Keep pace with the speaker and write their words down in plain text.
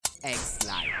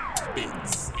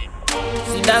eXelineBeatz.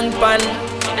 She dang pan,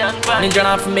 me turn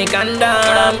off me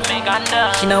condom.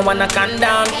 She no wanna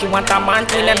condom, she want a man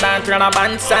in a dance on a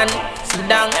bandstand. Sit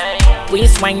down,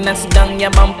 waistline and sit down, your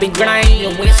bumpy grind.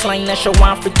 Your waistline and show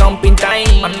off for thumping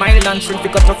time. On my dance free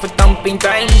because of for thumping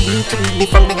time.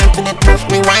 Before the internet push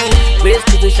me wine. Waist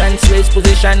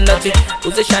position, dirty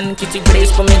position. Kitty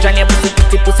brace for me, Johnny pussy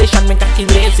kitty position. Me cocky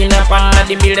brace in a pan,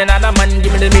 the building another man,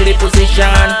 give me the middle position.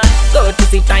 Go to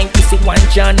see time, kiss it one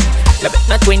John. Love it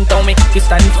not twin toe, me cocky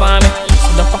stand for me.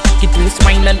 So the fuck it twist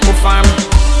mine and perform.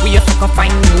 We a fucking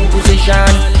find new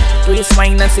position. Twist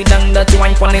mine and sit down, dirty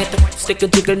wine pon it. Stick a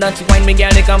jiggle, dirty wine, me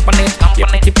get the company. You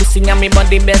pretty pussy and me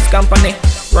body best company.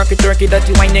 Rock it,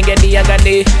 dirty wine, you get the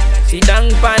agade. Sit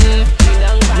down pan,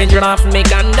 me turn off me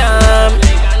condom.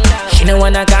 She no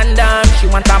wanna condom, she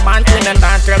want a band twin and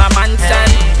dance to the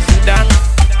bandstand. Sit down.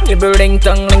 Nibble ring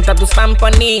tongue, link tattoo stamp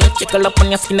on it. Chickle up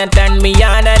on your skin and turn me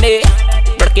on a day.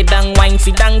 Break it down, wine,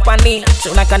 sit down on it.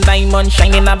 So like a diamond,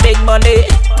 shining a big money.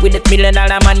 With $1 million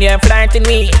man, you're flirting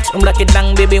me. Break it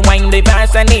down, baby, wine, the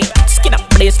pass on it. Skin up,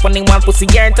 place, funny one pussy,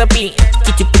 you're to be.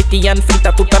 Kitty pretty and free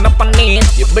tattoo turn up on it.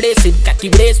 You brace it, cocky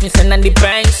brace, me send on the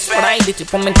banks. Ride it, you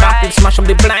put me top, it smash up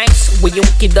the blanks. With you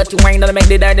wicked dirty wine, that'll make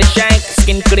the dirty shake.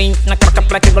 Skin clean, knock crack up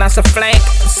like a glass of flake.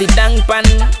 Sit down, pan.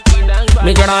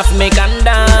 Me turn off me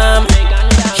condom.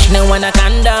 She no wanna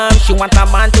condom, she want a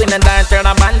band twin and dance to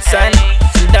the bandstand.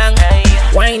 Sit down,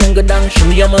 wine and go down, show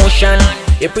your motion.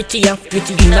 You're pretty and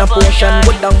pretty in a potion.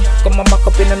 Go down, come on back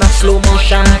up in a slow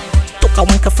motion. Took a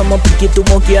wanker from a biggie to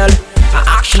more girl.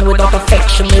 Action without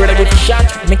affection, me ready to shot.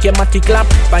 Make your matty clap,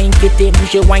 fine kitty,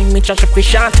 bouge your wine, me charge up a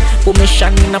shot. Put me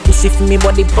shine in a pussy for me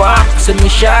body park. Send me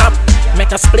sharp,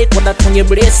 make a split with that when you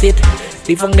brace it.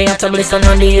 Before they have to listen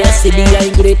on the SCD, I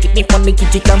great it, me from the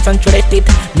kitty concentrated.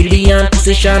 Million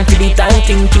position, for the town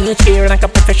thinking here like a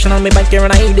professional, me back here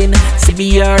riding.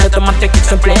 CBR, automatic,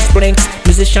 it's a place breaks.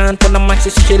 Musician, for the max,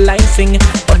 it's chill, I sing.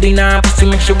 Ordinary, pussy,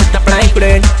 make sure with the blind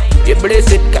brain. You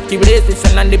brace it, cocky brace it,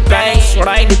 send on the place.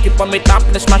 Ride it, keep on me top,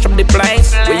 let's smash up the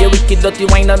place. Where you wicked, dirty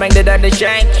wine, don't make the dirty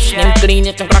shake. Skin clean,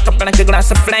 you can crack up like a glass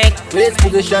of flake. Waist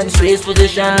position,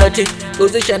 dirty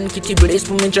position. Kitty brace,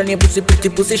 for me, Johnny, pussy, pretty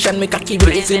position. Me cocky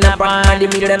brace in a pan, the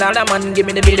 $1 million man, give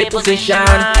me the middle position.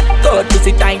 Go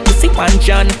pussy tight, pussy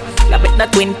puncheon. Love it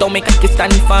not twin toe, me cocky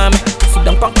stand firm. Sit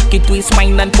down, cocky twist,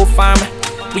 wine and perform.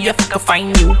 We have to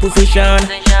find new position.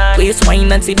 Waist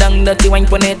wine and sit down, dirty wine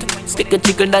pon it. Stick a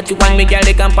jiggle, dirty wine, me get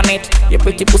the company. You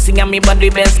pretty pussy and me body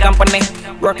best company.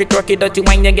 Rock it, dirty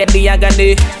wine, you get the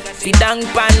agade. Sit down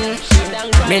pan,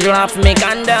 measure off me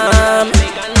condom.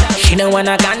 She no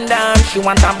wanna condom, she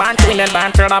want a band twin and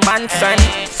dance to the bandstand.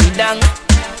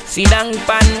 Sit down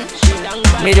pan,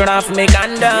 measure off me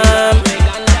condom.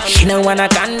 She no wanna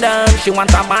condom, she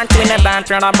want a band twin and dance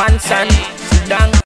to the bandstand. Sit down.